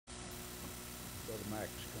Max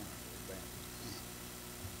currently band.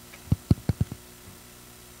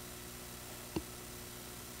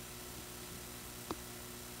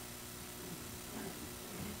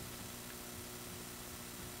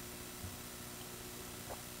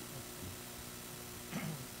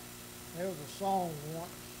 There was a song once.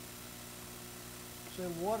 It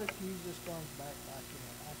said, what if Jesus comes back like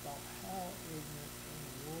that? I thought, how ignorant can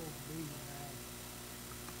the world be now?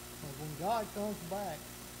 But when God comes back,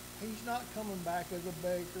 he's not coming back as a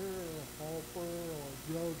baker or a pauper or a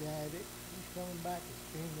drug addict. He's coming back as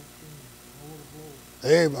King of Kings, Lord of Lords.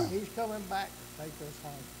 Amen. He's coming back to take us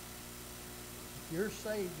home. If you're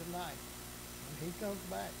saved tonight, when he comes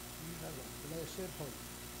back, you have a blessed hope.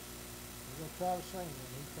 We're going to try to sing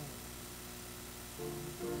when he comes.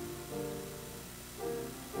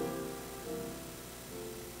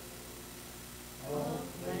 A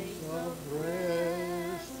place of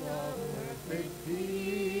rest, of perfect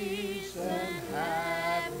peace and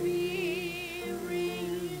happy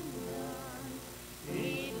reunion,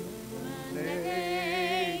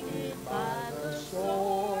 illuminated by the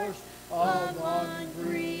source of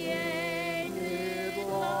uncreated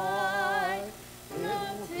light.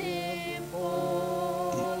 No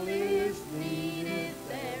temple is needed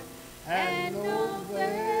there, and no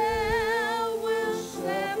veil will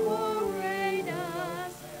separate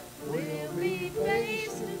us. We'll be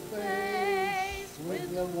face to face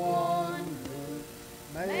with the one who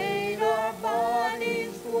made our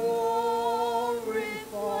bodies glorified.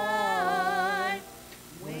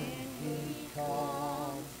 When he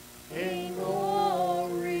comes in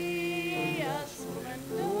glorious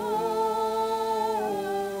splendor,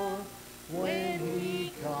 when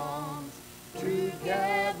he comes to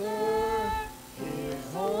gather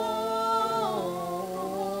his own,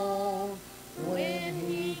 when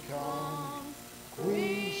he comes,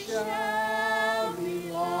 we shall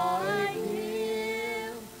be like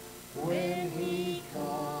him. When he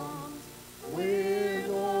comes, we're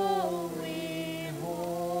going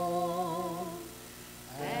home.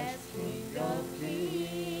 As King of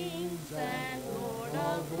Kings and Lord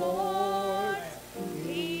of Lords,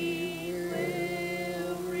 he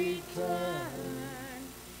will return.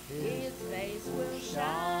 His face will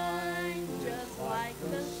shine just like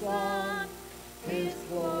the sun, his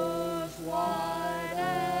clothes white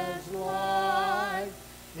as light.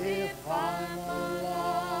 If I'm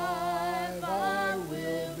alive, I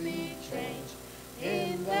will be changed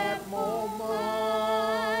in that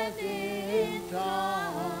moment in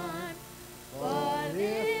time. But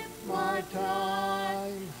if my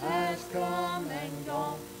time has come and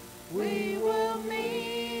gone, we will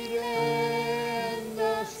meet in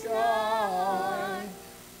the sky.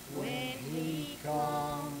 When he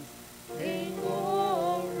comes in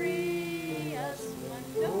glorious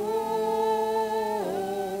splendor,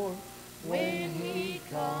 when he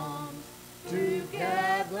comes to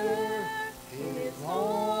gather his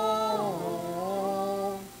own,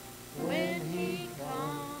 when he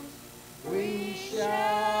comes, we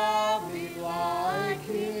shall be like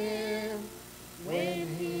him. When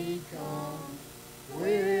he comes,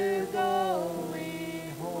 we're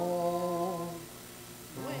going home.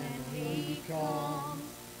 When he comes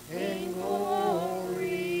in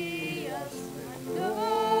glorious splendor,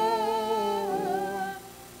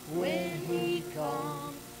 when he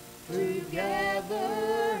comes to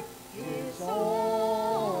gather his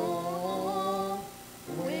own,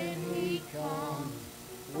 when he comes,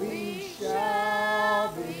 we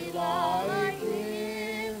shall be like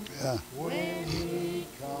him. Yeah. When he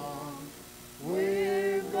comes,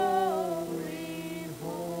 we're going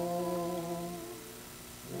home.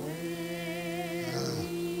 When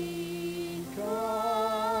he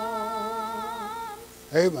comes.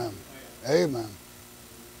 Amen. Amen.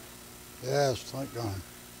 Yes, thank God.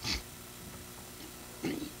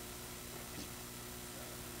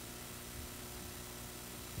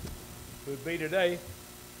 Could be today.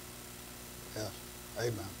 Yes.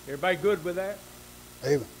 Amen. Everybody good with that?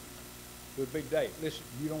 Amen. Good big day. Listen,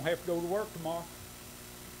 you don't have to go to work tomorrow.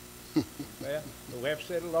 Well, don't have to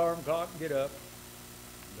set an alarm clock and get up.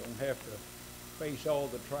 You don't have to face all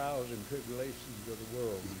the trials and tribulations of the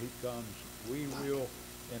world. When he comes, we will,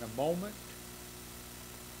 in a moment,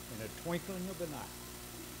 in a twinkling of an eye.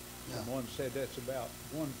 Yeah. Someone said that's about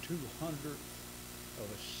 1/200th of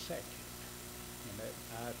a second. And that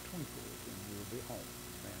eye twinkles and we'll be home.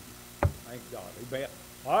 Man, thank God. Amen.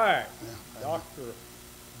 All right. Yeah. Dr.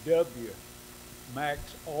 W. Max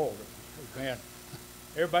Alderman. Amen.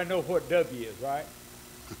 Everybody know what W is, right?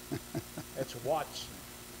 That's Watson.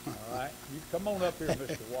 All right. You come on up here,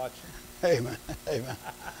 Mr. Watson. Amen. Amen.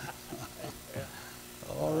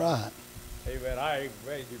 All right. Amen. I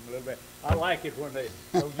aggravated him a little bit. I like it when they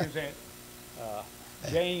use that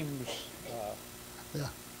James Yeah.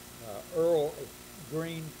 Earl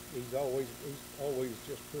Green. He's always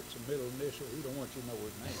just puts a middle initial. He don't want you to know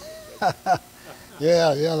his name.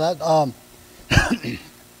 Yeah,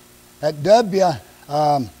 that W,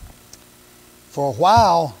 for a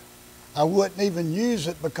while, I wouldn't even use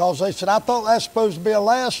it because they said, I thought that's supposed to be a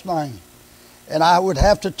last name. And I would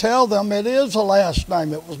have to tell them it is a last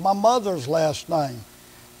name. It was my mother's last name.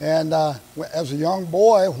 And as a young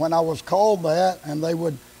boy, when I was called that, and they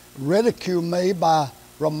would ridicule me by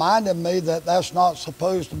reminding me that that's not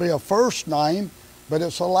supposed to be a first name, but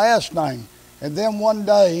it's a last name. And then one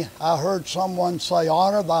day I heard someone say,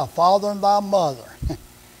 honor thy father and thy mother.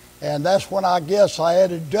 And that's when I guess I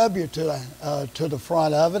added W to the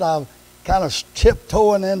front of it. I kind of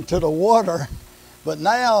tiptoeing into the water. But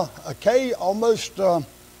now, almost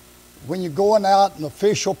when you're going out in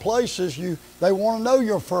official places, they want to know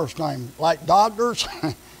your first name. Like doctors,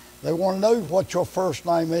 they want to know what your first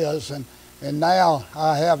name is. And now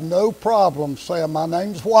I have no problem saying my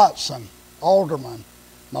name's Watson, Alderman.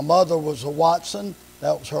 My mother was a Watson.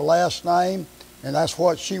 That was her last name. And that's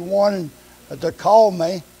what she wanted to call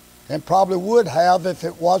me, and probably would have if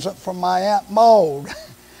it wasn't for my Aunt Maud.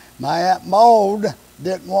 My Aunt Maud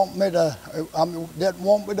didn't want me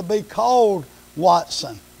to be called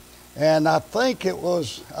Watson. And I think it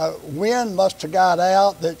was, wind must have got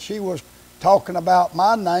out that she was talking about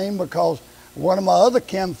my name because one of my other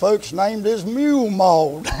kinfolks named his mule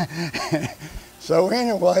Maud. So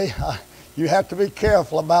anyway, you have to be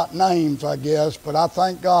careful about names, I guess. But I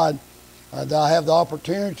thank God that I have the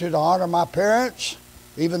opportunity to honor my parents.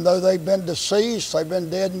 Even though they've been deceased, they've been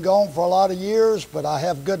dead and gone for a lot of years, but I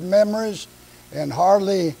have good memories, and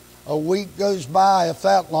hardly a week goes by, if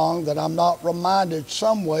that long, that I'm not reminded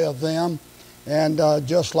some way of them. And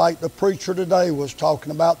just like the preacher today was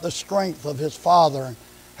talking about the strength of his father and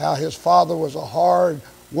how his father was a hard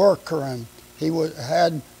worker and he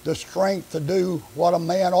had the strength to do what a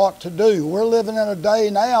man ought to do. We're living in a day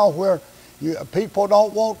now where people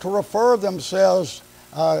don't want to refer themselves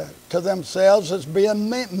to themselves as being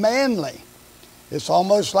manly. It's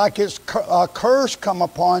almost like it's a curse come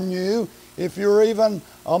upon you if you're even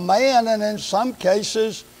a man, and in some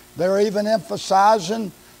cases they're even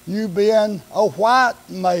emphasizing you being a white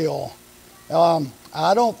male.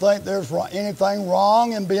 I don't think there's anything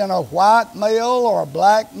wrong in being a white male or a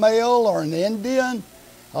black male or an Indian,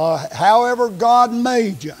 however God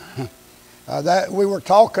made you. That we were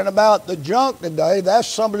talking about the junk today. That's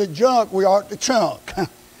some of the junk we ought to chunk.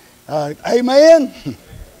 Amen?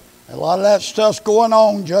 A lot of that stuff's going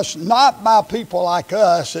on just not by people like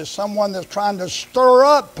us. It's someone that's trying to stir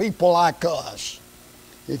up people like us.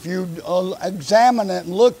 If you examine it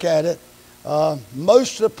and look at it,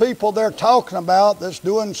 most of the people they're talking about that's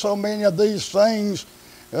doing so many of these things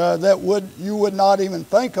that you would not even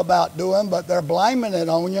think about doing, but they're blaming it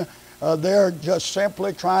on you. They're just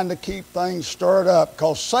simply trying to keep things stirred up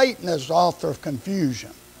because Satan is the author of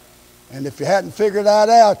confusion. And if you hadn't figured that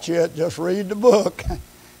out yet, just read the book.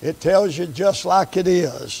 It tells you just like it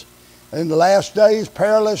is. In the last days,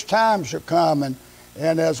 perilous times shall come. And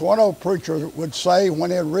as one old preacher would say when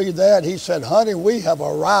he'd read that, he said, honey, we have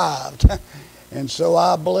arrived. And so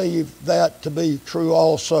I believe that to be true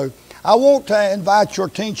also. I want to invite your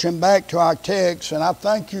attention back to our text, and I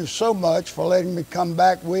thank you so much for letting me come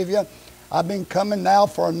back with you. I've been coming now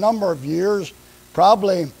for a number of years,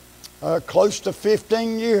 probably close to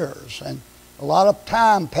 15 years, and a lot of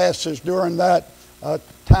time passes during that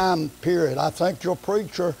time period. I think your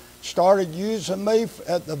preacher started using me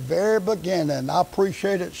at the very beginning. I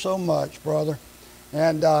appreciate it so much, brother,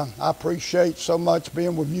 and I appreciate so much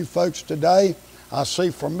being with you folks today. I see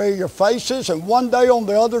familiar faces, and one day on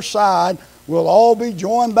the other side, we'll all be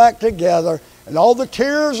joined back together, and all the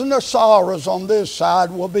tears and the sorrows on this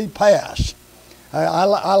side will be past. I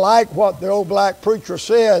like what the old black preacher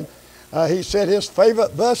said. He said his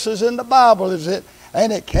favorite verses in the Bible is it,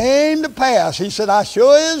 and it came to pass. He said, I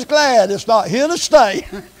sure is glad it's not here to stay.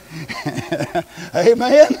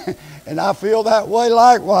 Amen. And I feel that way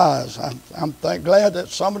likewise. I'm glad that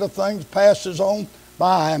some of the things passes on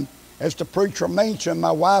by him. As the preacher mentioned,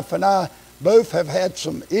 my wife and I both have had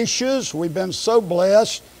some issues. We've been so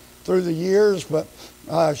blessed through the years, but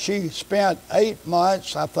she spent 8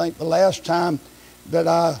 months, I think the last time that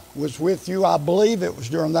I was with you, I believe it was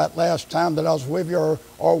during that last time that I was with you,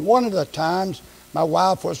 or one of the times, my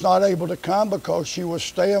wife was not able to come because she was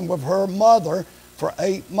staying with her mother for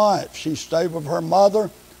 8 months. She stayed with her mother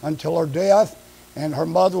until her death, and her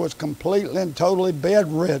mother was completely and totally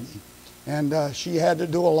bedridden. And she had to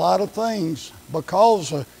do a lot of things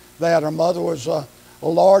because of that. Her mother was a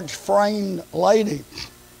large framed lady,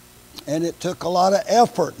 and it took a lot of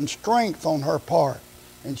effort and strength on her part.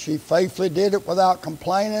 And she faithfully did it without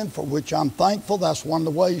complaining, for which I'm thankful. That's one of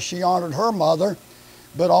the ways she honored her mother.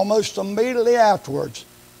 But almost immediately afterwards,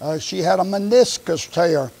 she had a meniscus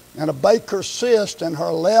tear and a Baker's cyst in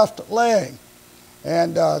her left leg.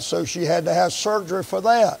 And so she had to have surgery for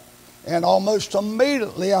that. And almost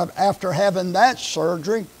immediately after having that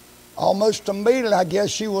surgery, almost immediately, I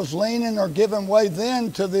guess she was leaning or giving way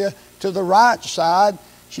then to the right side.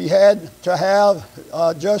 She had to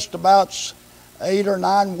have just about 8 or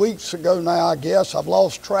 9 weeks ago now, I guess, I've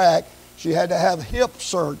lost track, she had to have hip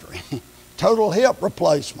surgery, total hip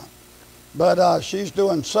replacement. But she's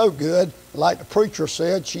doing so good. Like the preacher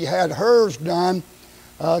said, she had hers done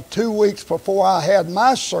 2 weeks before I had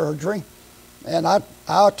my surgery. And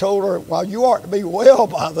I told her, well, you ought to be well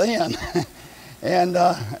by then.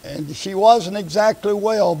 and she wasn't exactly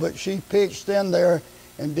well, but she pitched in there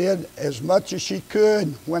and did as much as she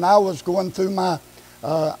could. When I was going through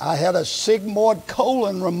I had a sigmoid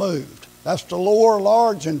colon removed. That's the lower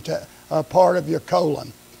large part of your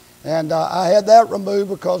colon. And I had that removed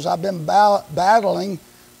because I've been battling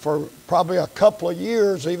for probably a couple of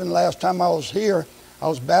years. Even last time I was here, I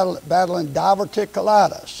was battling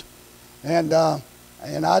diverticulitis. And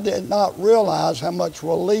I did not realize how much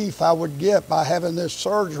relief I would get by having this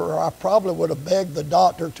surgery, or I probably would have begged the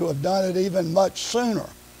doctor to have done it even much sooner.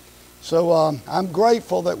 So I'm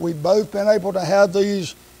grateful that we've both been able to have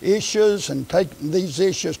these issues and take these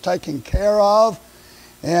issues taken care of.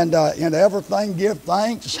 And in everything, give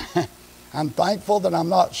thanks. I'm thankful that I'm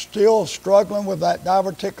not still struggling with that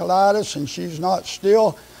diverticulitis, and she's not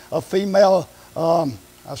still a female,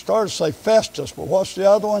 I started to say Festus, but what's the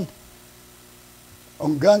other one?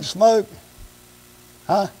 On Gunsmoke?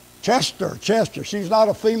 Huh? Chester. She's not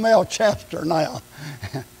a female Chester now.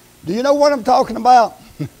 Do you know what I'm talking about?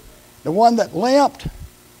 The one that limped.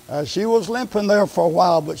 She was limping there for a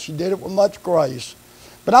while, but she did it with much grace.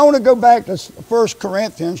 But I want to go back to 1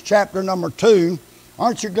 Corinthians chapter number 2.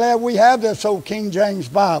 Aren't you glad we have this old King James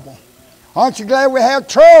Bible? Aren't you glad we have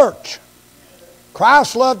church?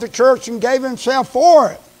 Christ loved the church and gave himself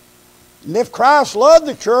for it. And if Christ loved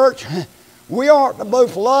the church, we ought to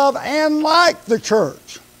both love and like the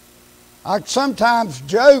church. I sometimes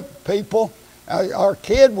joke people, or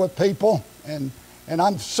kid with people, and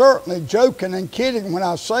I'm certainly joking and kidding when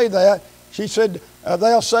I say that. She said,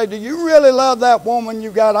 they'll say, do you really love that woman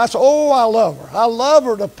you got? I said, oh, I love her. I love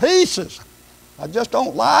her to pieces. I just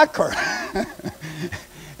don't like her.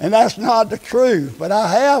 And that's not the truth. But I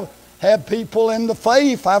have had people in the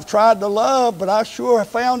faith I've tried to love, but I sure have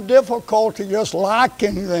found difficulty just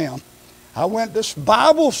liking them. I went to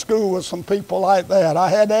Bible school with some people like that. I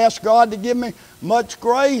had to ask God to give me much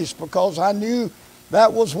grace because I knew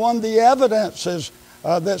that was one of the evidences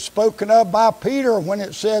that's spoken of by Peter when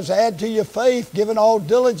it says, add to your faith, given all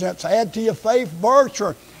diligence, add to your faith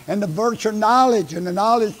virtue, and the virtue knowledge, and the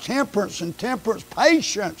knowledge temperance, and temperance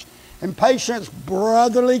patience, and patience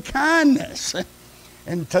brotherly kindness,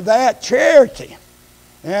 and to that charity.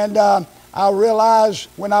 And I realized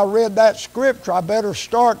when I read that scripture, I better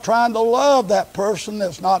start trying to love that person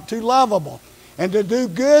that's not too lovable, and to do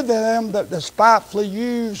good to them that despitefully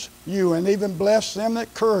use you, and even bless them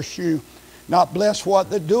that curse you. Not bless what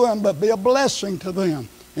they're doing, but be a blessing to them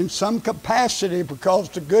in some capacity, because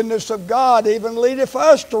the goodness of God even leadeth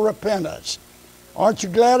us to repentance. Aren't you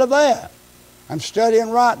glad of that? I'm studying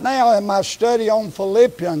right now in my study on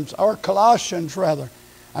Philippians, or Colossians rather.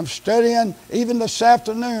 I'm studying, even this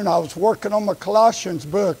afternoon, I was working on my Colossians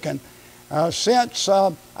book. And since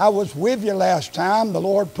I was with you last time, the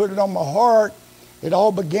Lord put it on my heart. It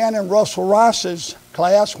all began in Russell Rice's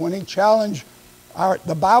class when he challenged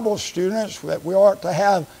the Bible students that we ought to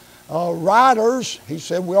have writers. He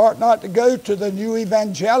said we ought not to go to the new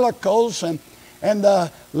evangelicals and the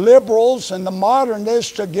liberals and the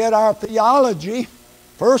modernists to get our theology.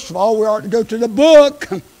 First of all, we ought to go to the book.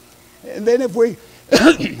 And then if we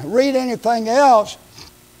read anything else,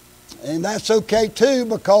 and that's okay too,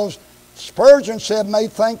 because Spurgeon said, "May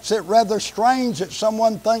thinks it rather strange that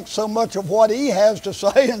someone thinks so much of what he has to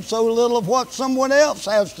say and so little of what someone else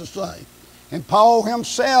has to say." And Paul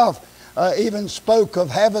himself even spoke of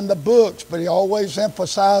having the books, but he always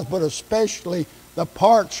emphasized, but especially the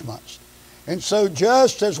parchments. And so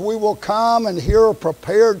just as we will come and hear a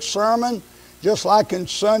prepared sermon, just like in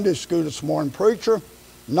Sunday school this morning, preacher,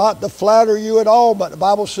 not to flatter you at all, but the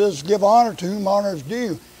Bible says, give honor to whom honor is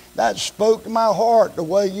due. That spoke to my heart, the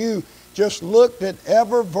way you just looked at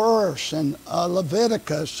every verse in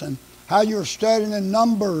Leviticus, and how you're studying in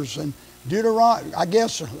Numbers and Deuteronomy, I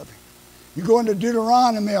guess, You go into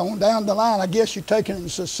Deuteronomy on down the line, I guess you're taking it in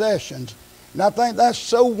successions. And I think that's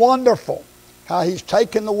so wonderful, how he's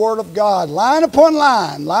taken the Word of God, line upon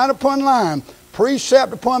line, line upon line,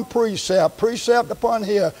 precept upon precept, precept upon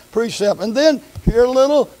here, precept, and then here a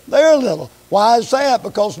little, there a little. Why is that?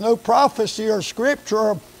 Because no prophecy or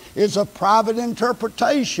Scripture is a private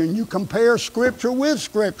interpretation. You compare Scripture with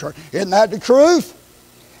Scripture. Isn't that the truth?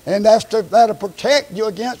 And that'll protect you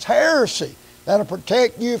against heresy. That'll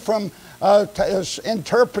protect you from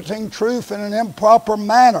interpreting truth in an improper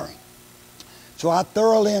manner. So I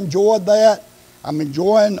thoroughly enjoyed that. I'm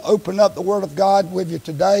enjoying opening up the Word of God with you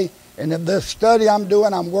today. And in this study I'm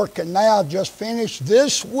doing, I'm working now, just finished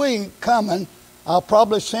this week coming. I'll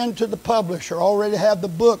probably send to the publisher. Already have the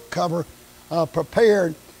book cover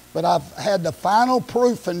prepared. But I've had the final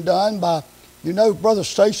proofing done by, you know, Brother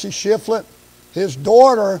Stacy Shiflett. His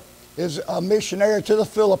daughter is a missionary to the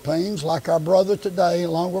Philippines, like our brother today,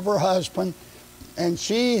 along with her husband. And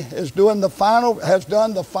she is has done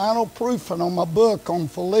the final proofing on my book on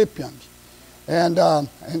Philippians. And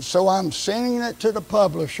so I'm sending it to the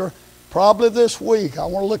publisher probably this week. I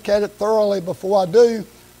want to look at it thoroughly before I do.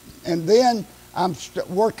 And then I'm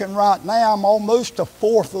working right now. I'm almost a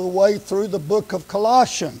fourth of the way through the book of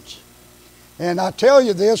Colossians. And I tell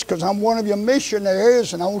you this because I'm one of your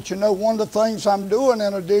missionaries, and I want you to know one of the things I'm doing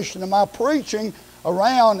in addition to my preaching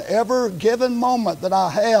around every given moment that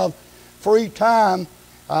I have free time.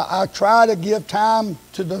 I try to give time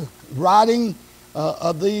to the writing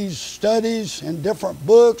of these studies in different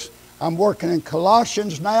books. I'm working in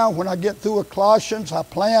Colossians now. When I get through with Colossians, I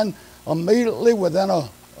plan immediately within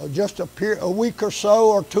just a week or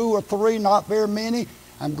so, or 2 or 3, not very many,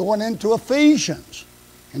 I'm going into Ephesians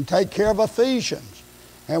and take care of Ephesians.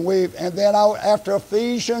 And then after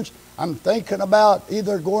Ephesians, I'm thinking about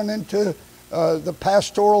either going into the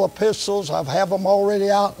pastoral epistles. I have them already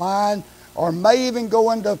outlined, or may even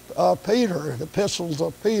go into Peter, the epistles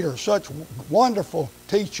of Peter. Such wonderful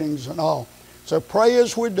teachings and all. So pray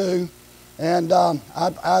as we do. And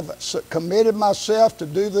I've committed myself to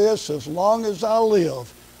do this as long as I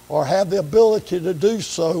live, or have the ability to do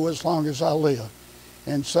so as long as I live.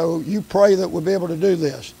 And so you pray that we'll be able to do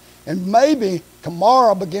this. And maybe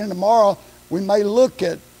tomorrow, beginning tomorrow, we may look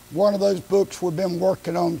at one of those books we've been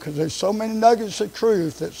working on, because there's so many nuggets of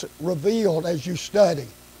truth that's revealed as you study.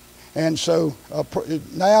 And so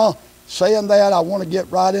now, saying that, I want to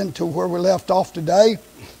get right into where we left off today.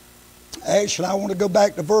 Actually, I want to go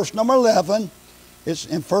back to verse number 11. It's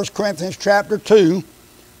in 1 Corinthians chapter 2.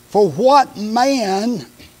 For what man,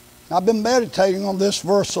 I've been meditating on this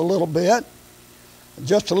verse a little bit,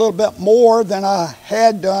 just a little bit more than I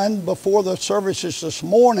had done before the services this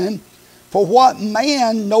morning. For what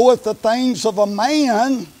man knoweth the things of a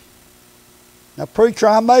man? Now, preacher,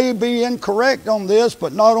 I may be incorrect on this,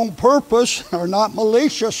 but not on purpose or not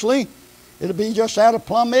maliciously. It'll be just out of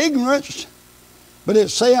plumb ignorance. But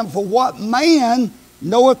it's saying, for what man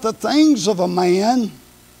knoweth the things of a man?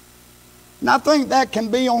 And I think that can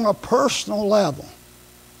be on a personal level.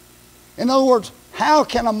 In other words, how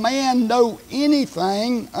can a man know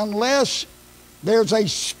anything unless there's a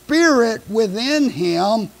spirit within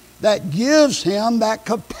him that gives him that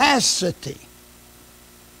capacity?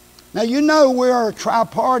 Now, you know we are a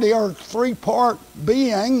triparty or three-part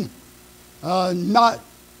being, not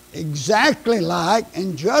exactly like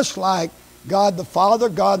and just like God the Father,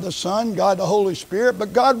 God the Son, God the Holy Spirit,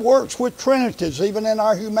 but God works with trinities even in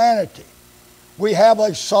our humanity. We have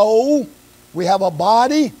a soul, we have a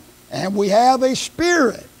body, and we have a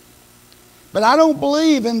spirit. But I don't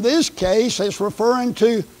believe in this case it's referring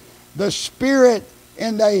to the spirit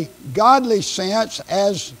in a godly sense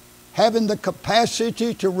as having the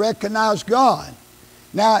capacity to recognize God.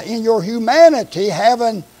 Now, in your humanity,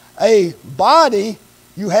 having a body,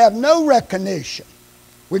 you have no recognition.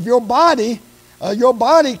 With your body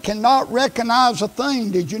cannot recognize a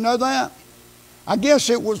thing. Did you know that? I guess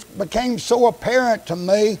it became so apparent to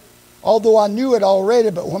me, although I knew it already,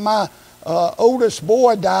 but when my oldest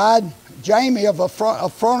boy died, Jamie, of a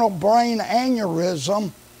frontal brain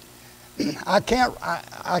aneurysm, I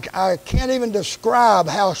can't even describe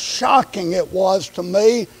how shocking it was to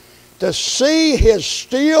me to see his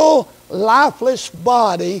still lifeless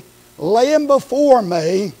body laying before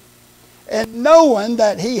me, and knowing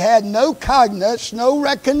that he had no cognizance, no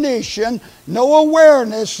recognition, no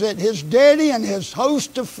awareness that his daddy and his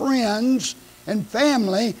host of friends and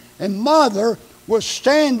family and mother was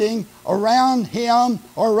standing around him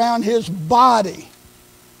or around his body.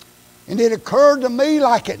 And it occurred to me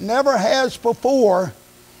like it never has before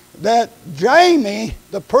that Jamie,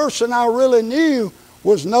 the person I really knew,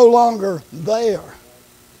 was no longer there.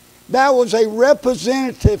 that was a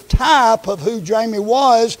representative type of who Jamie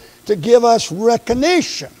was to give us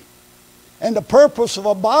recognition. And the purpose of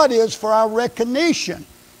a body is for our recognition,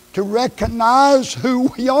 to recognize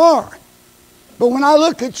who we are. But when I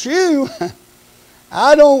look at you,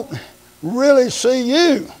 I don't really see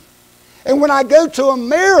you. And when I go to a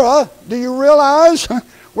mirror, do you realize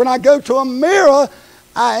when I go to a mirror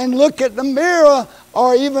and look at the mirror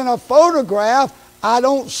or even a photograph, I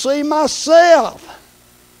don't see myself.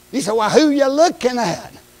 You say, well, who are you looking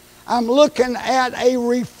at? I'm looking at a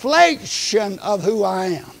reflection of who I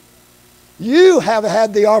am. You have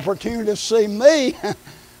had the opportunity to see me,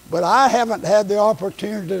 but I haven't had the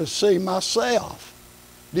opportunity to see myself.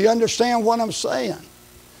 Do you understand what I'm saying?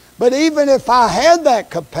 But even if I had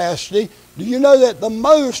that capacity, do you know that the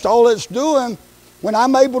most, all it's doing, when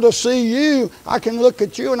I'm able to see you, I can look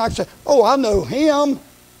at you and I say, oh, I know him.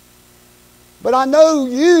 But I know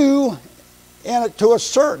you to a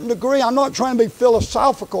certain degree. I'm not trying to be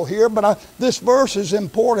philosophical here, but this verse is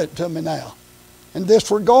important to me now in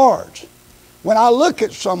this regards. When I look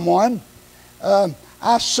at someone,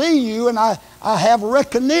 I see you and I have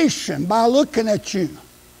recognition by looking at you.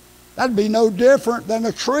 That'd be no different than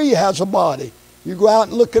a tree has a body. You go out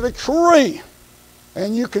and look at a tree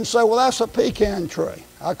and you can say, well, that's a pecan tree.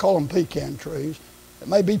 I call them pecan trees. It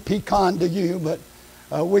may be pecan to you, but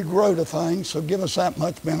we grow the things, so give us that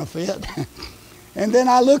much benefit. And then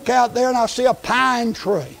I look out there and I see a pine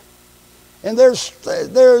tree. And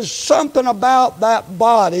there's something about that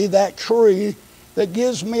body, that tree, that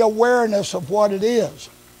gives me awareness of what it is.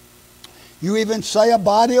 You even say a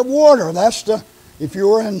body of water. If you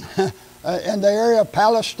were in the area of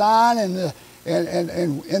Palestine and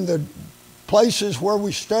in the places where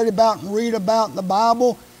we study about and read about in the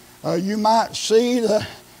Bible, you might see the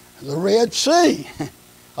Red Sea,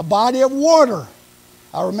 a body of water.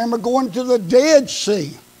 I remember going to the Dead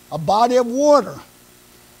Sea, a body of water.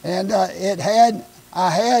 And I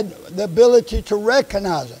had the ability to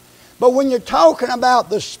recognize it. But when you're talking about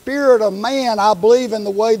the spirit of man, I believe in the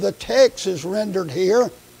way the text is rendered here,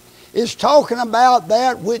 is talking about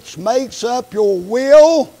that which makes up your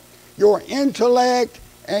will, your intellect,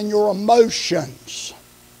 and your emotions.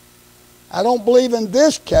 I don't believe in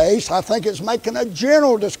this case. I think it's making a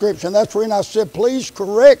general description. That's when I said, please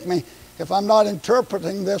correct me if I'm not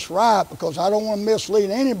interpreting this right, because I don't want to mislead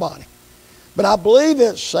anybody. But I believe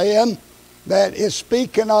it's saying that it's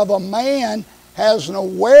speaking of a man has an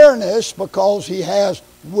awareness because he has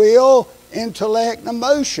will, intellect, and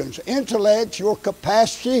emotions. Intellect's your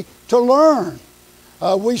capacity to learn.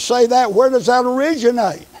 We say that, where does that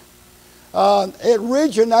originate? It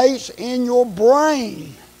originates in your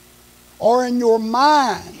brain or in your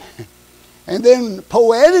mind. And then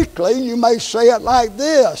poetically, you may say it like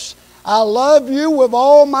this: I love you with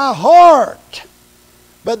all my heart.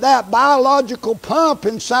 But that biological pump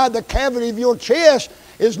inside the cavity of your chest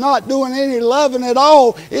is not doing any loving at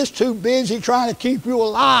all. It's too busy trying to keep you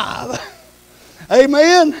alive.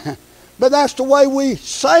 Amen? But that's the way we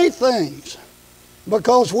say things,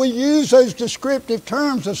 because we use those descriptive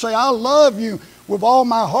terms to say, I love you with all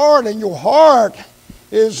my heart, and your heart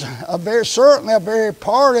is certainly a very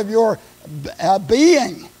part of your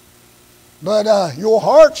being. But your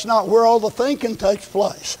heart's not where all the thinking takes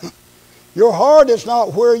place. Your heart is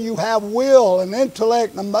not where you have will and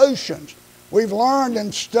intellect and emotions. We've learned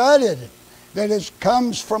and studied that it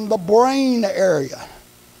comes from the brain area.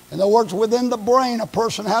 In other words, within the brain, a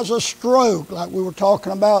person has a stroke, like we were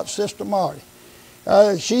talking about Sister Marty.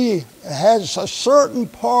 She has a certain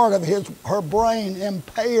part of her brain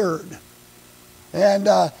impaired. And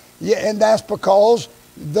that's because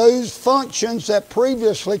those functions that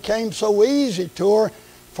previously came so easy to her,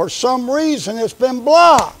 for some reason it's been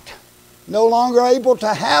blocked. No longer able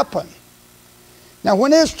to happen. Now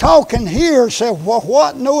when it's talking here, it says, well,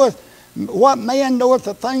 what man knoweth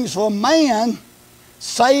the things of a man,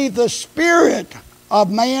 save the spirit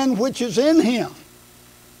of man which is in him?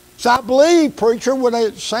 So I believe, preacher, would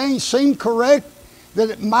it seem correct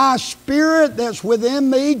that my spirit that's within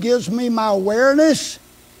me gives me my awareness?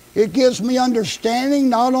 It gives me understanding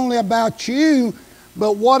not only about you,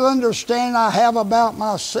 but what understanding I have about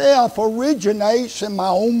myself originates in my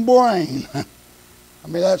own brain. I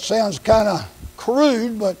mean, that sounds kind of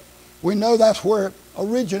crude, but we know that's where it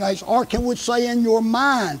originates. Or can we say in your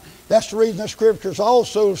mind? That's the reason the Scriptures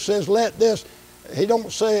also says, let this, it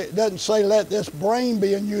doesn't say let this brain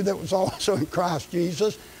be in you that was also in Christ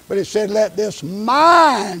Jesus, but it said let this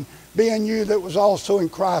mind be in you that was also in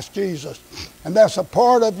Christ Jesus. And that's a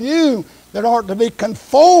part of you that ought to be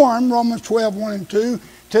conformed, Romans 12, 1 and 2,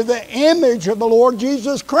 to the image of the Lord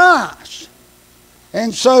Jesus Christ.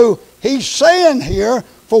 And so he's saying here,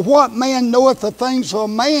 For what man knoweth the things of a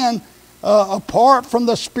man apart from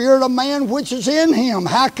the spirit of man which is in him?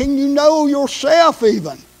 How can you know yourself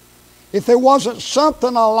even if there wasn't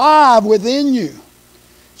something alive within you?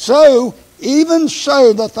 So, even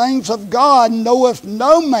so, the things of God knoweth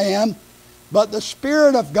no man but the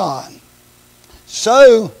Spirit of God.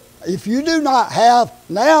 So, if you do not have,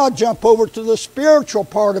 now jump over to the spiritual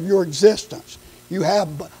part of your existence. You have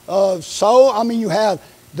you have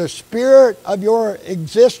the spirit of your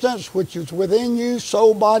existence, which is within you,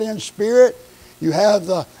 soul, body, and spirit. You have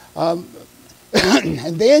the,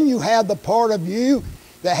 and then you have the part of you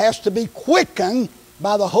that has to be quickened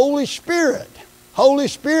by the Holy Spirit. Holy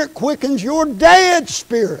Spirit quickens your dead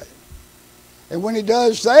spirit. And when He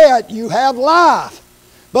does that, you have life.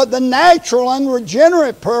 But the natural,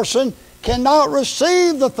 unregenerate person cannot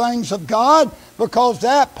receive the things of God because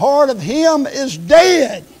that part of him is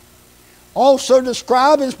dead. Also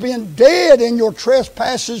described as being dead in your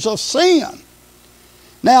trespasses of sin.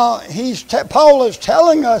 Now, Paul is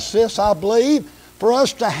telling us this, I believe, for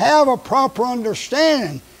us to have a proper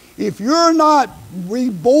understanding. If you're not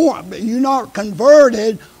reborn, you're not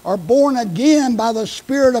converted or born again by the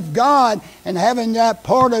Spirit of God and having that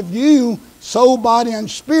part of you, soul, body, and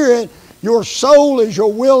spirit, your soul is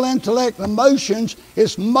your will, intellect, and emotions.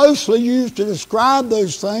 It's mostly used to describe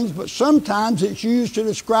those things, but sometimes it's used to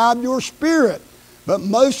describe your spirit. But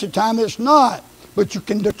most of the time it's not. But you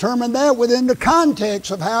can determine that within the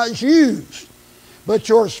context of how it's used. But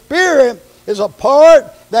your spirit is a part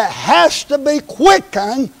that has to be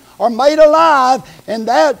quickened or made alive, and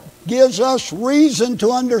that gives us reason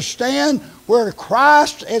to understand where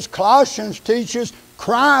Christ, as Colossians teaches,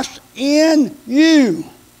 Christ in you,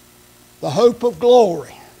 the hope of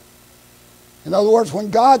glory. In other words,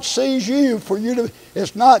 when God sees you,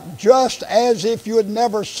 it's not just as if you had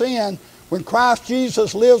never sinned. When Christ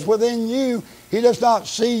Jesus lives within you, He does not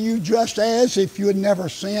see you just as if you had never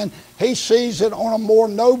sinned. He sees it on a more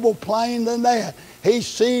noble plane than that. He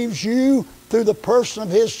sees you through the person of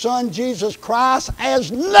His Son, Jesus Christ,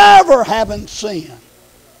 as never having sinned.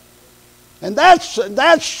 And that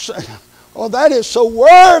is so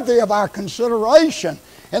worthy of our consideration.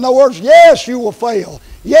 In other words, yes, you will fail.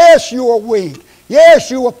 Yes, you are weak. Yes,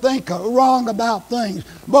 you will think wrong about things.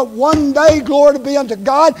 But one day, glory be unto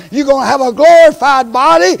God, you're going to have a glorified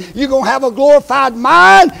body. You're going to have a glorified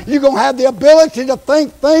mind. You're going to have the ability to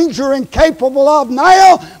think things you're incapable of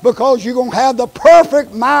now because you're going to have the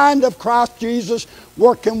perfect mind of Christ Jesus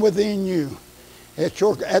working within you at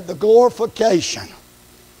the glorification.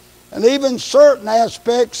 And even certain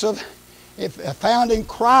aspects of found in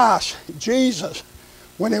Christ Jesus,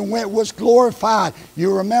 when He was glorified.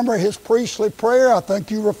 You remember His priestly prayer. I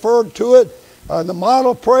think you referred to it. The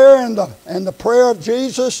model prayer and the prayer of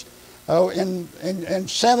Jesus in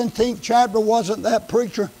 17th chapter, wasn't that,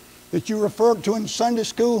 preacher, that you referred to in Sunday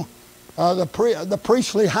school? The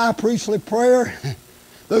priestly, high priestly prayer.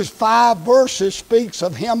 Those 5 verses speaks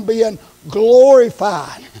of Him being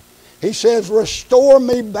glorified. He says, restore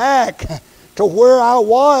me back to where I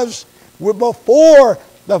was before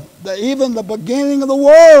even the beginning of the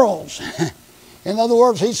worlds. In other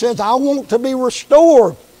words, He says, I want to be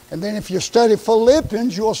restored. And then if you study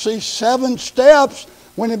Philippians, you'll see 7 steps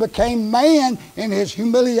when He became man in His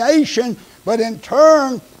humiliation, but in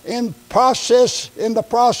turn, in the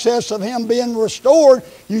process of Him being restored,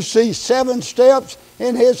 you see 7 steps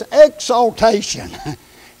in His exaltation.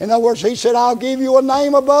 In other words, He said, I'll give you a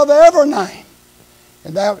name above every name.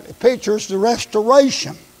 And that pictures the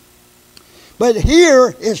restoration. But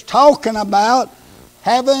here is talking about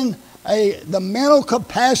having the mental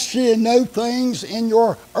capacity to know things in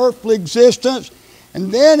your earthly existence.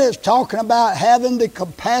 And then it's talking about having the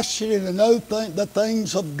capacity to know the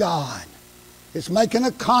things of God. It's making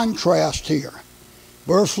a contrast here.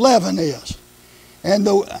 Verse 11 is. And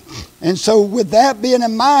so with that being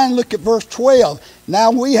in mind, look at verse 12.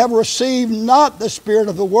 Now we have received not the spirit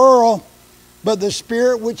of the world, but the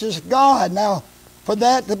Spirit which is God. Now, for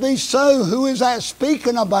that to be so, who is that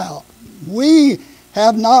speaking about? We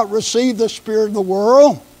have not received the spirit of the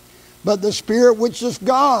world, but the Spirit which is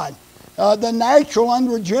God. The natural,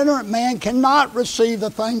 unregenerate man cannot receive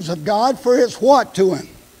the things of God, for it's what to him?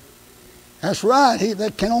 That's right.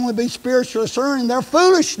 That can only be spiritually discerning. They're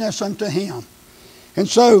foolishness unto him. And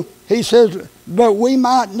so he says, but we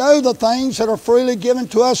might know the things that are freely given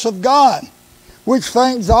to us of God, which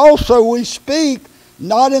things also we speak,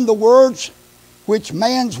 not in the words which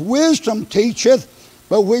man's wisdom teacheth,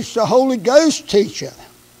 but which the Holy Ghost teacheth,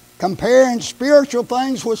 comparing spiritual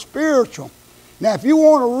things with spiritual. Now, if you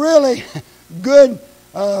want a really good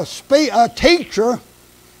teacher,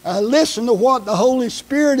 listen to what the Holy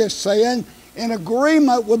Spirit is saying in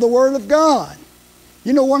agreement with the Word of God.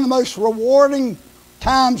 You know, one of the most rewarding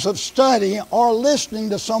times of study are listening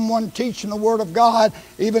to someone teaching the Word of God,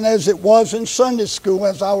 even as it was in Sunday school,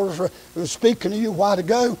 as I was speaking to you a while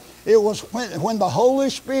ago. It was when the Holy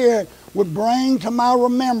Spirit would bring to my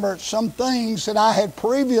remembrance some things that I had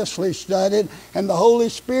previously studied, and the Holy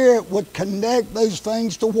Spirit would connect those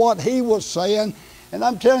things to what He was saying. And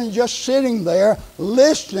I'm telling you, just sitting there,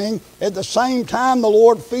 listening, at the same time the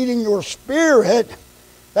Lord feeding your spirit,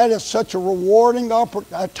 that is such a rewarding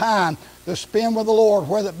time to spend with the Lord,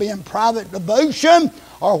 whether it be in private devotion,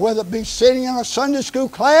 or whether it be sitting in a Sunday school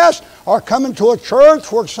class, or coming to a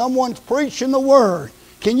church where someone's preaching the Word.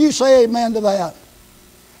 Can you say amen to that?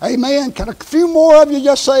 Amen. Can a few more of you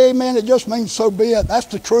just say amen? It just means so be it. That's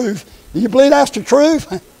the truth. Do you believe that's the truth?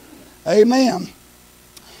 Amen.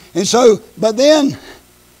 And so, but then,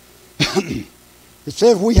 it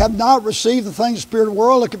says, we have not received the things of the Spirit of the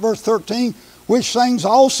world. Look at verse 13. Which things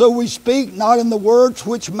also we speak, not in the words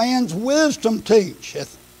which man's wisdom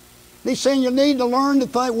teacheth. He's saying you need to learn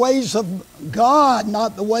the ways of God,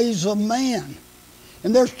 not the ways of man.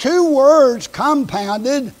 And there's two words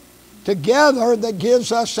compounded together that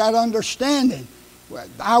gives us that understanding.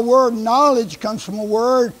 Our word knowledge comes from a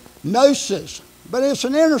word gnosis. But it's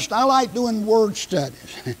an interesting, I like doing word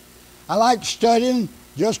studies. I like studying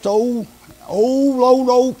just old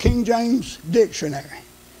King James dictionary,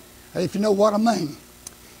 if you know what I mean.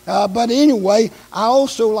 But anyway, I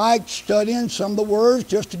also like studying some of the words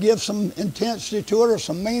just to give some intensity to it or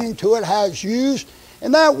some meaning to it, how it's used.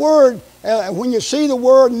 And that word, when you see the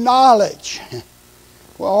word knowledge,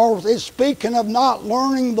 well, it's speaking of not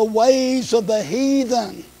learning the ways of the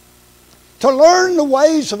heathen. To learn the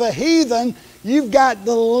ways of a heathen, you've got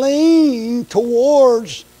to lean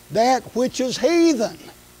towards that which is heathen.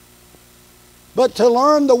 But to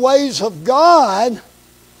learn the ways of God,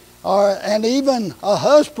 and even a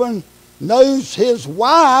husband knows his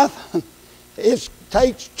wife, it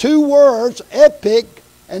takes two words, epic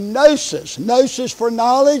and gnosis. Gnosis for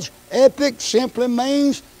knowledge. Epic simply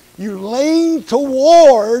means you lean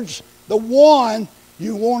towards the one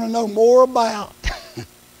you want to know more about.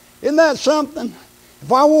 Isn't that something?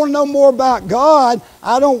 If I want to know more about God,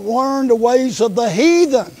 I don't learn the ways of the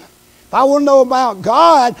heathen. If I want to know about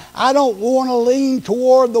God, I don't want to lean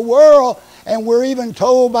toward the world. And we're even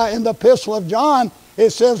told in the Epistle of John,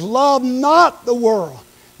 it says, love not the world,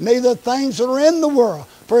 neither things that are in the world.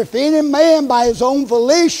 For if any man by his own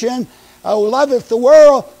volition loveth the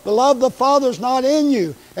world, the love of the Father is not in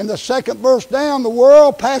you. And the second verse down, the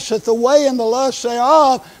world passeth away and the lust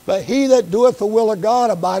thereof, but he that doeth the will of God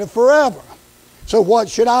abideth forever. So what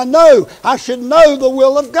should I know? I should know the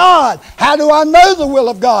will of God. How do I know the will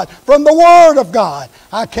of God? From the Word of God.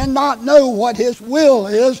 I cannot know what His will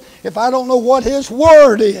is if I don't know what His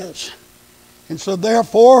Word is. And so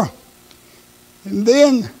therefore, and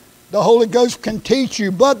then the Holy Ghost can teach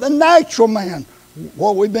you. But the natural man,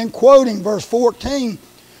 what we've been quoting, verse 14,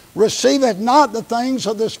 receiveth not the things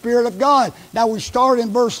of the Spirit of God. Now we start in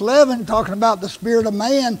verse 11 talking about the Spirit of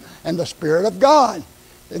man and the Spirit of God.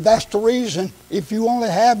 That's the reason, if you only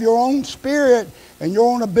have your own spirit and your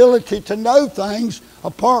own ability to know things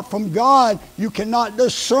apart from God, you cannot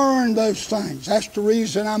discern those things. That's the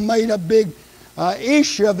reason I made a big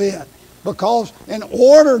issue of it. Because in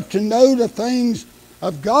order to know the things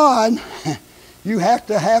of God, you have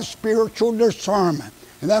to have spiritual discernment.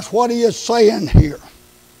 And that's what he is saying here.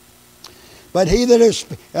 But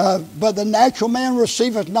but the natural man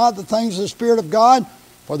receiveth not the things of the Spirit of God,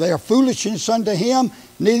 for they are foolishness unto him,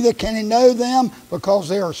 neither can he know them, because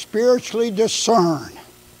they are spiritually discerned.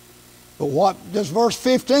 But what does verse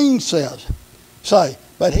 15 say?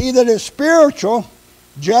 But he that is spiritual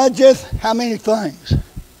judgeth how many things?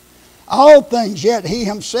 All things, yet he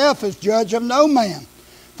himself is judge of no man.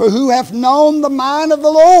 For who hath known the mind of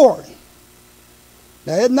the Lord?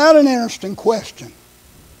 Now, isn't that an interesting question?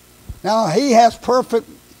 Now, he has perfect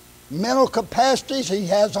mental capacities. He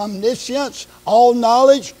has omniscience, all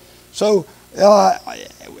knowledge. So,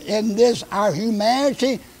 in this, our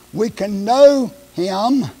humanity, we can know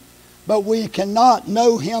him, but we cannot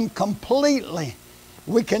know him completely.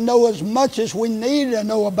 We can know as much as we need to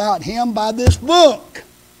know about him by this book,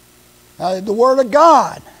 the Word of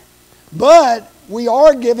God. But we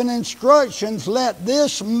are given instructions, let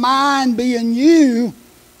this mind be in you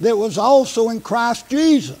that was also in Christ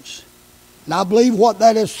Jesus. And I believe what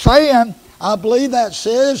that is saying, I believe that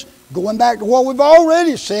says, going back to what we've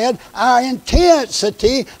already said, our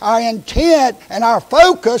intensity, our intent, and our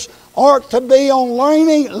focus ought to be on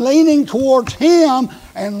leaning towards him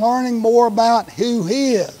and learning more about who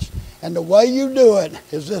he is. And the way you do it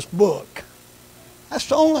is this book. That's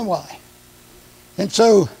the only way. And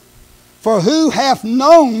so, for who hath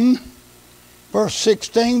known, verse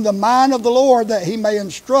 16, the mind of the Lord that he may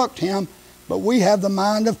instruct him, but we have the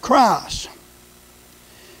mind of Christ.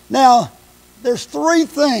 Now, there's three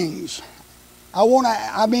things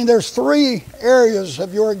there's three areas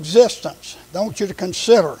of your existence I want you to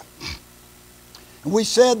consider. We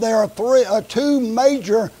said there are two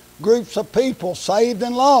major groups of people, saved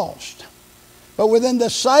and lost. But within the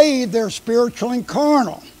saved, they're spiritual and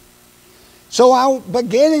carnal. So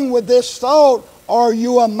beginning with this thought, are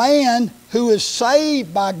you a man who is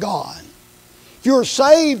saved by God? If you're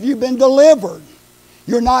saved, you've been delivered.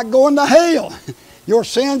 You're not going to hell. Your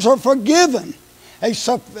sins are forgiven. A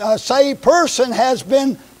saved person has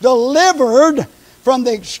been delivered from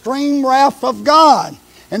the extreme wrath of God.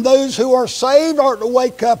 And those who are saved are to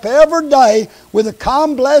wake up every day with a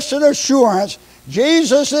calm, blessed assurance,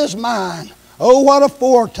 Jesus is mine. Oh, what a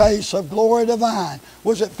foretaste of glory divine.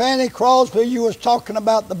 Was it Fanny Crosby you was talking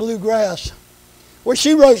about the bluegrass? Well,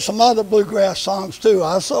 she wrote some other bluegrass songs too.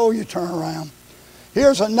 I saw you turn around.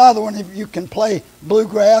 Here's another one if you can play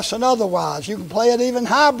bluegrass and otherwise. You can play it even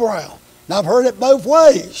highbrow. And I've heard it both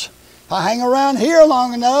ways. If I hang around here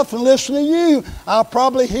long enough and listen to you, I'll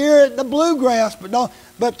probably hear it in the bluegrass.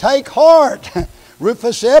 But take heart.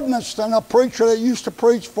 Rufus Edmonston, a preacher that used to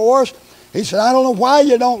preach for us, he said, I don't know why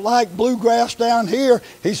you don't like bluegrass down here.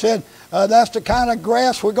 He said, that's the kind of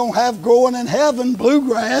grass we're going to have growing in heaven,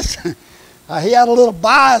 bluegrass. He had a little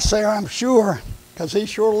bias there, I'm sure, because he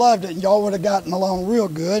sure loved it, and y'all would have gotten along real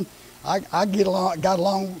good. I got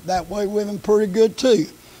along that way with him pretty good too.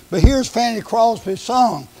 But here's Fanny Crosby's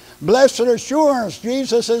song. Blessed assurance,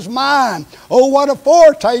 Jesus is mine. Oh, what a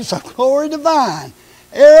foretaste of glory divine.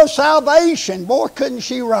 Heir of salvation, boy, couldn't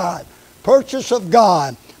she write. Purchase of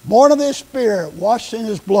God, born of His Spirit, washed in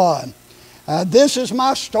His blood. This is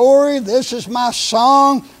my story, this is my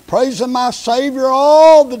song, praising my Savior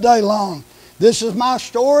all the day long. This is my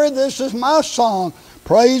story, this is my song,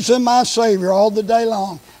 praising my Savior all the day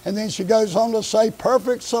long. And then she goes on to say,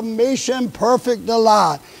 perfect submission, perfect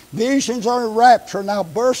delight. Visions are rapture, now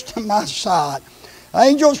burst in my sight.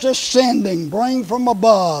 Angels descending, bring from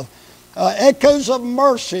above. Echoes of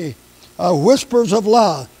mercy, whispers of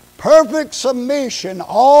love. Perfect submission,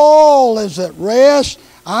 all is at rest.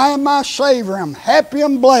 I am my Savior, I'm happy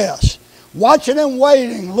and blessed. Watching and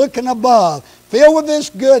waiting, looking above. Filled with His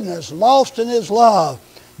goodness, lost in His love.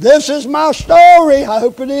 This is my story, I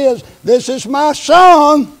hope it is. This is my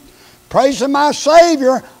song, praising my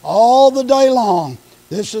Savior all the day long.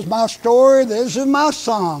 This is my story, this is my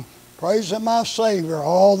song, praising my Savior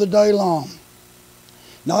all the day long.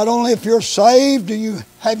 Not only if you're saved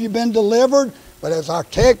have you been delivered, but as our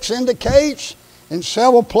text indicates, in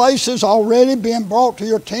several places already being brought to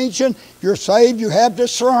your attention, if you're saved, you have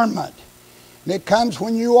discernment. And it comes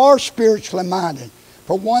when you are spiritually minded.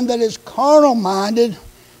 For one that is carnal minded,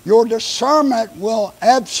 your discernment will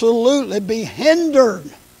absolutely be hindered.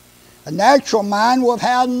 A natural mind will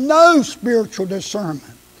have no spiritual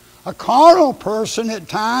discernment. A carnal person at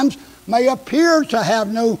times may appear to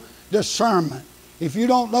have no discernment. If you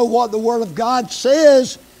don't know what the Word of God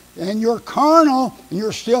says, and you're carnal, and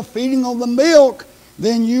you're still feeding on the milk,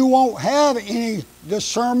 then you won't have any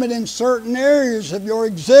discernment in certain areas of your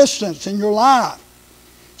existence in your life.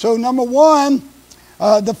 So number one,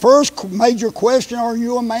 the first major question, are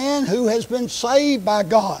you a man who has been saved by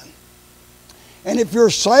God? And if you're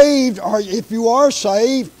saved, or if you are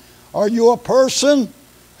saved, are you a person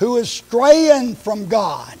who is straying from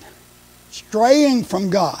God? Straying from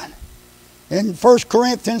God. In 1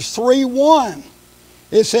 Corinthians 3:1,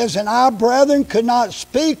 it says, and I, brethren, could not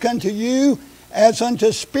speak unto you as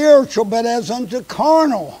unto spiritual, but as unto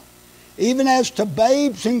carnal, even as to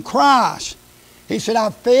babes in Christ. He said, I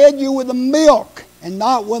fed you with the milk, and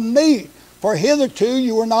not with meat, for hitherto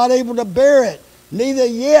you were not able to bear it, neither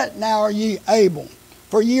yet now are ye able,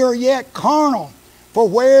 for ye are yet carnal. For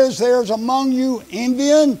whereas there is among you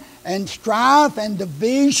envying and strife and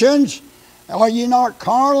divisions, are ye not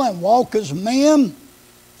carnal and walk as men?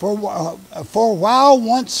 For a while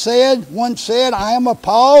one said, I am of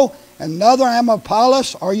Paul, another I am of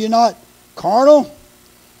Apollos. Are you not carnal?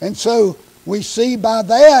 And so we see by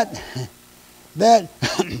that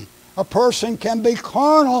a person can be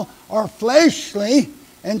carnal or fleshly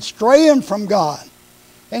and straying from God.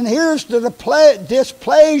 And here's the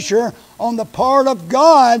displeasure on the part of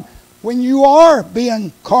God when you are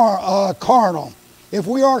being carnal. If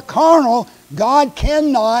we are carnal, God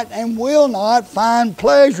cannot and will not find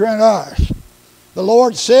pleasure in us. The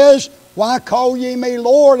Lord says, why call ye me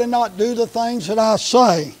Lord and not do the things that I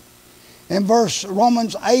say? In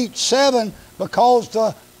Romans 8:7, because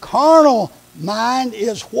the carnal mind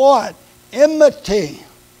is what? enmity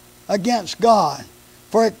against God.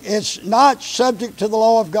 For it's not subject to the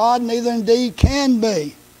law of God, neither indeed can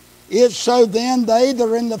be. It's so then they that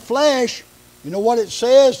are in the flesh, you know what it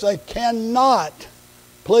says? They cannot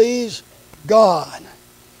please God.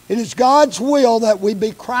 It is God's will that we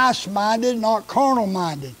be Christ-minded, not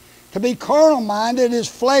carnal-minded. To be carnal-minded is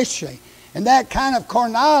fleshly. And that kind of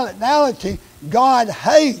carnality God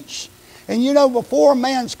hates. And you know, before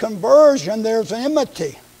man's conversion, there's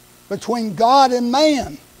enmity between God and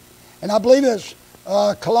man. And I believe it's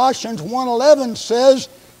Colossians 1:11 says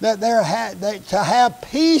that to have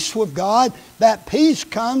peace with God, that peace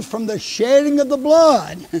comes from the shedding of the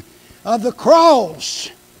blood of the cross.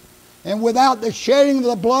 And without the shedding of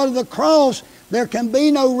the blood of the cross, there can be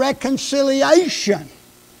no reconciliation.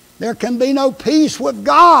 There can be no peace with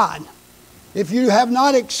God. If you have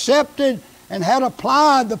not accepted and had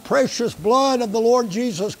applied the precious blood of the Lord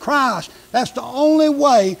Jesus Christ, that's the only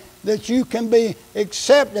way that you can be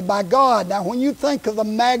accepted by God. Now, when you think of the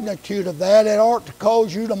magnitude of that, it ought to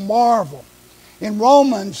cause you to marvel. In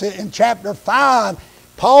Romans, in chapter 5,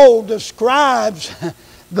 Paul describes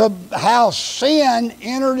how sin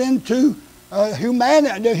entered into the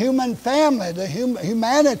human family,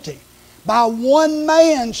 humanity. By one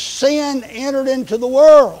man, sin entered into the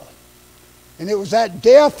world. And it was that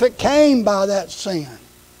death that came by that sin.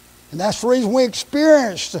 And that's the reason we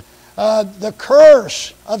experienced the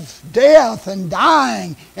curse of death and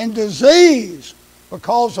dying and disease,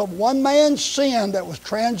 because of one man's sin that was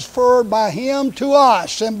transferred by him to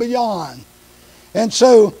us and beyond. And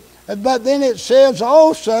so, but then it says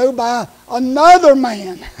also by another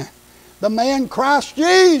man, the man Christ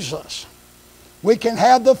Jesus, we can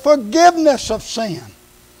have the forgiveness of sin,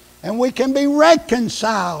 and we can be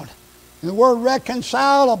reconciled. And the word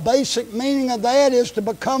reconcile, a basic meaning of that is to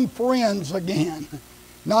become friends again.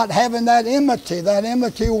 Not having that enmity. That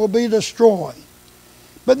enmity will be destroyed.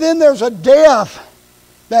 But then there's a death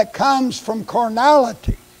that comes from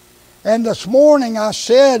carnality. And this morning I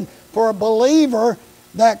said, for a believer,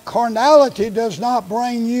 that carnality does not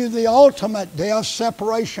bring you the ultimate death,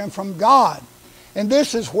 separation from God. And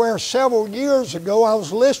this is where several years ago I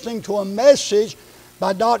was listening to a message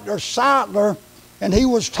by Dr. Sattler, and he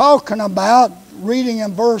was talking about, reading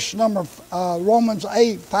in verse number Romans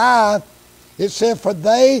 8:5, it said, for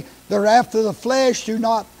they that are after the flesh do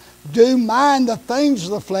not do mind the things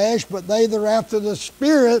of the flesh, but they that are after the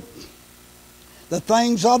Spirit, the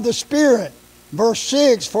things of the Spirit. Verse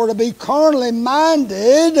 6, for to be carnally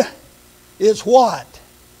minded is what?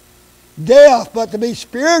 Death, but to be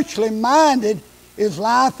spiritually minded is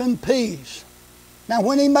life and peace. Now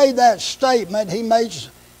when he made that statement, he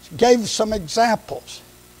gave some examples.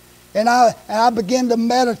 And I began to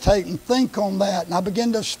meditate and think on that. And I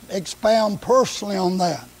began to expound personally on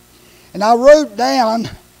that. And I wrote down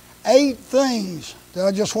 8 things that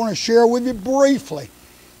I just want to share with you briefly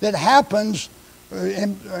that happens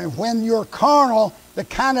when you're carnal, the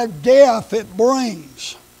kind of death it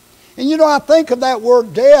brings. And you know, I think of that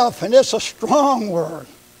word death, and it's a strong word.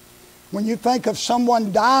 When you think of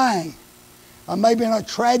someone dying, maybe in a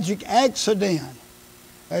tragic accident,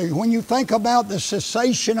 when you think about the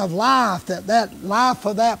cessation of life, that life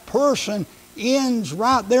of that person ends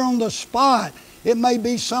right there on the spot. It may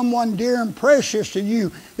be someone dear and precious to you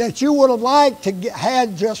that you would have liked to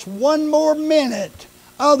had just one more minute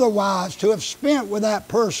otherwise to have spent with that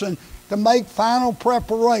person to make final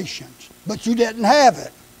preparations. But you didn't have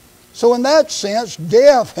it. So in that sense,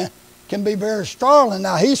 death can be very startling.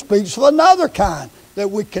 Now he speaks of another kind that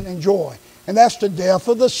we can enjoy, and that's the death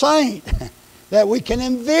of the saint. That we can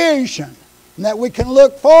envision and that we can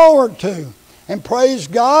look forward to. And praise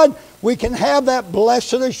God, we can have that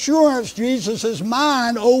blessed assurance, Jesus is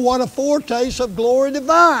mine. Oh, what a foretaste of glory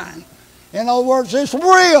divine. In other words, it's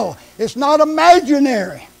real. It's not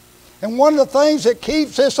imaginary. And one of the things that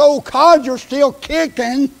keeps this old codger still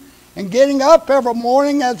kicking and getting up every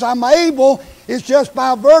morning as I'm able is just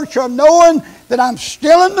by virtue of knowing that I'm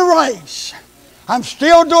still in the race. I'm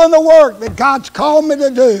still doing the work that God's called me to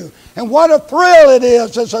do. And what a thrill it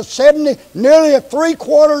is as nearly a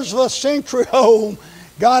 3/4 of a century old,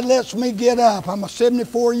 God lets me get up. I'm a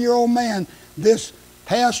 74-year-old man this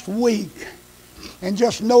past week. And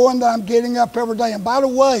just knowing that I'm getting up every day. And by the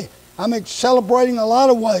way, I'm celebrating a lot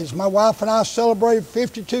of ways. My wife and I celebrated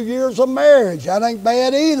 52 years of marriage. That ain't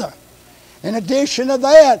bad either. In addition to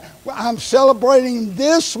that, I'm celebrating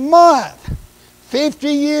this month 50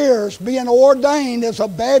 years being ordained as a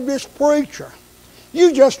Baptist preacher.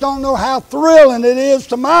 You just don't know how thrilling it is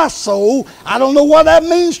to my soul. I don't know what that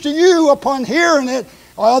means to you upon hearing it,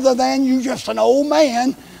 other than you just an old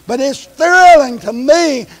man. But it's thrilling to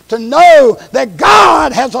me to know that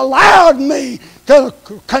God has allowed me to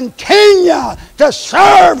continue to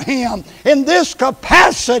serve Him in this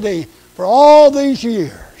capacity for all these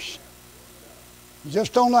years. You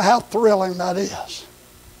just don't know how thrilling that is.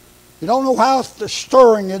 You don't know how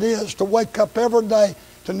stirring it is to wake up every day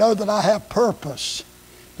to know that I have purpose,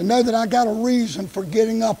 to know that I got a reason for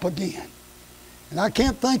getting up again. And I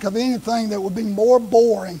can't think of anything that would be more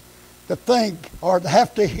boring to think or to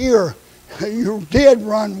have to hear, you did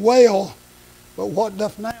run well, but what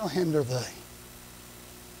doth now hinder thee?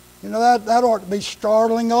 You know, that ought to be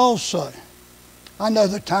startling also. I know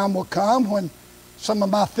the time will come when some of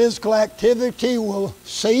my physical activity will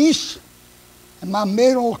cease, and my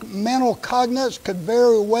mental cognites could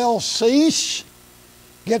very well cease,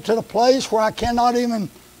 get to the place where I cannot even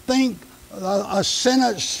think a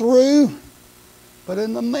sentence through. But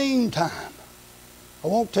in the meantime, I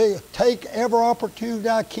want to take every opportunity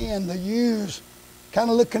I can to use, kind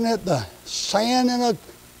of looking at the sand in a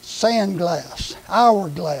sand glass,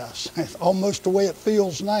 hourglass, almost the way it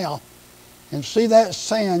feels now, and see that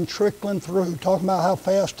sand trickling through, talking about how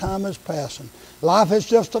fast time is passing. Life is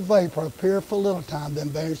just a vapor, appear for a little time, then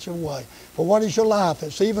vanish away. For what is your life?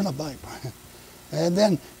 It's even a vapor. And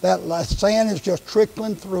then that sand is just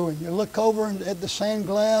trickling through, and you look over at the sand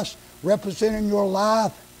glass, representing your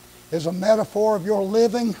life is a metaphor of your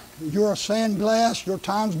living. You're a sand glass, your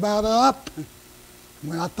time's about up.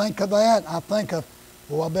 When I think of that, I think of,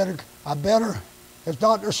 well, I better, as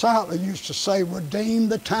Dr. Soutley used to say, redeem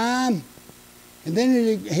the time. And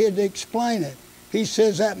then he'd explain it. He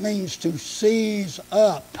says that means to seize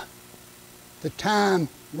up the time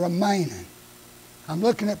remaining. I'm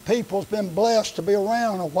looking at people who's been blessed to be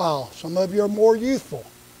around a while. Some of you are more youthful,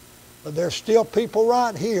 but there's still people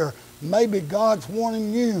right here. Maybe God's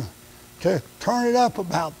wanting you to turn it up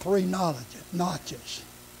about 3 notches.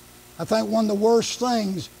 I think one of the worst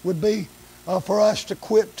things would be for us to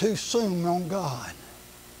quit too soon on God.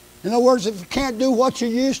 In other words, if you can't do what you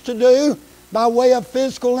used to do by way of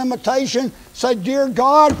physical limitation, say, dear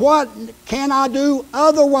God, what can I do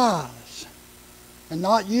otherwise? And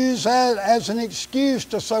not use that as an excuse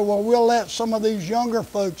to say, well, we'll let some of these younger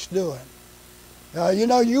folks do it. You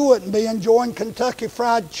know, you wouldn't be enjoying Kentucky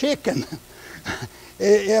Fried Chicken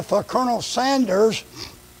if Colonel Sanders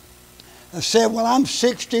said, well, I'm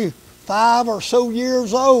 65 or so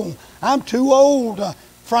years old. I'm too old to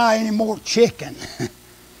fry any more chicken.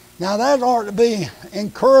 Now, that ought to be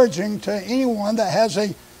encouraging to anyone that has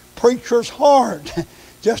a preacher's heart,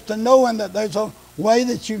 just to knowing that there's a way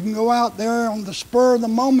that you can go out there on the spur of the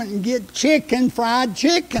moment and get chicken, fried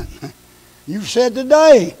chicken. You said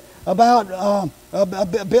today about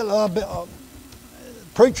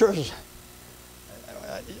preachers,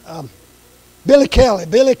 Billy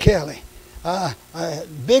Kelly,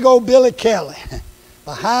 big old Billy Kelly,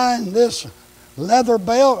 behind this leather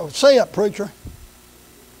belt. Say it, preacher.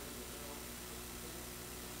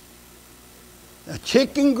 A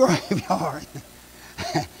chicken graveyard.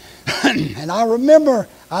 And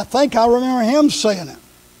I think I remember him saying it.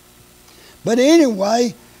 But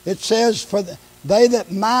anyway, it says, for they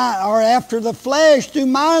that are after the flesh do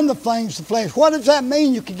mind the things of the flesh. What does that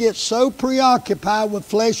mean? You could get so preoccupied with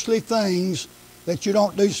fleshly things that you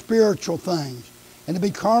don't do spiritual things. And to be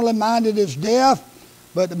carnally minded is death,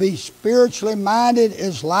 but to be spiritually minded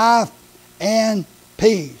is life and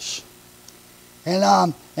peace. And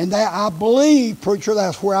that, I believe, preacher,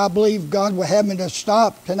 that's where I believe God will have me to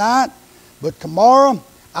stop tonight. But tomorrow,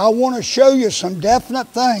 I want to show you some definite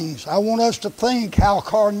things. I want us to think how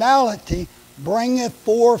carnality bringeth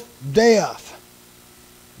forth death.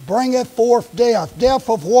 Bringeth forth death. Death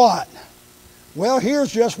of what? Well,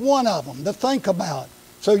 here's just one of them to think about,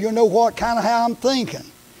 so you know what kind of how I'm thinking.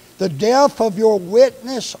 The death of your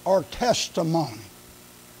witness or testimony.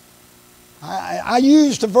 I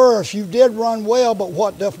used the verse, you did run well, but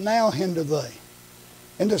what doth now hinder thee?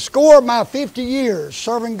 In the score of my 50 years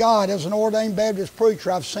serving God as an ordained Baptist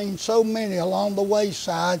preacher, I've seen so many along the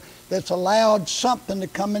wayside that's allowed something to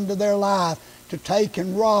come into their life to take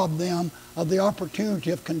and rob them of the opportunity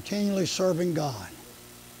of continually serving God.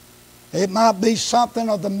 It might be something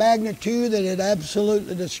of the magnitude that it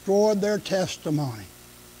absolutely destroyed their testimony.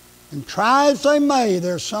 And try as they may,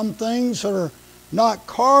 there's some things that are not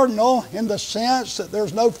cardinal in the sense that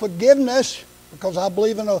there's no forgiveness, because I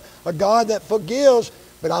believe in a God that forgives,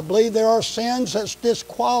 but I believe there are sins that's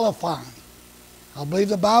disqualifying. I believe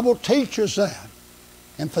the Bible teaches that.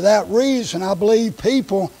 And for that reason, I believe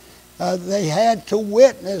people, they had to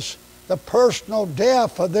witness the personal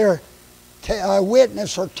death of their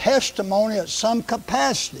witness or testimony at some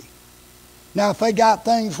capacity. Now, if they got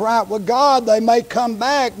things right with God, they may come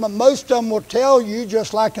back, but most of them will tell you,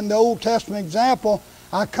 just like in the Old Testament example,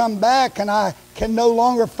 I come back and I can no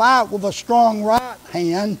longer fight with a strong right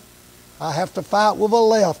hand. I have to fight with a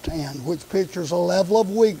left hand, which pictures a level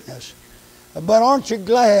of weakness. But aren't you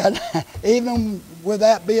glad, even with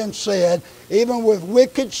that being said, even with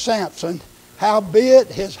wicked Samson, howbeit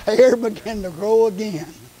his hair began to grow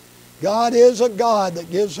again. God is a God that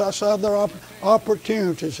gives us other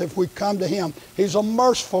opportunities if we come to Him. He's a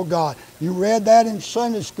merciful God. You read that in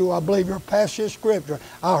Sunday school, I believe, your passage of Scripture.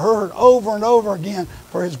 I heard over and over again,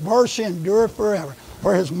 for His mercy endureth forever.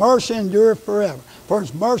 For His mercy endureth forever. For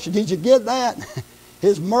His mercy, did you get that?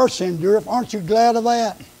 His mercy endureth. Aren't you glad of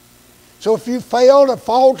that? So if you failed or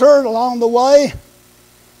faltered along the way,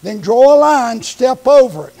 then draw a line, step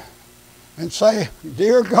over it, and say,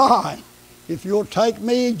 Dear God, if you'll take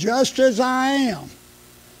me just as I am,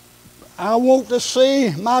 I want to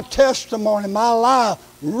see my testimony, my life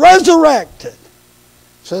resurrected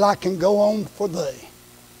so that I can go on for Thee.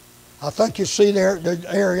 I think you see there the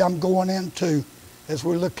area I'm going into as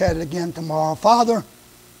we look at it again tomorrow. Father,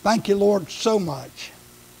 thank you, Lord, so much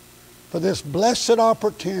for this blessed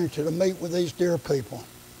opportunity to meet with these dear people.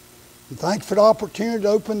 And thank you for the opportunity to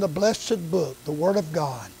open the blessed book, the Word of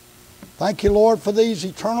God. Thank you, Lord, for these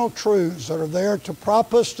eternal truths that are there to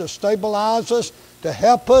prop us, to stabilize us, to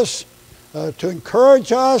help us, to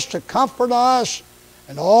encourage us, to comfort us,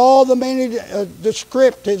 and all the many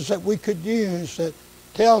descriptives that we could use that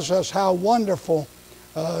tells us how wonderful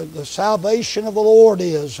the salvation of the Lord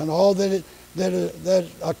is and all that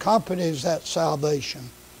accompanies that salvation.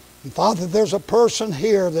 And Father, there's a person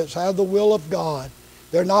here that's had the will of God.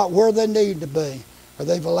 They're not where they need to be, or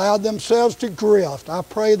they've allowed themselves to drift. I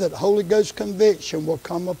pray that Holy Ghost conviction will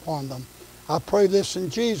come upon them. I pray this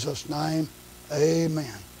in Jesus' name.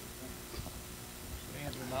 Amen.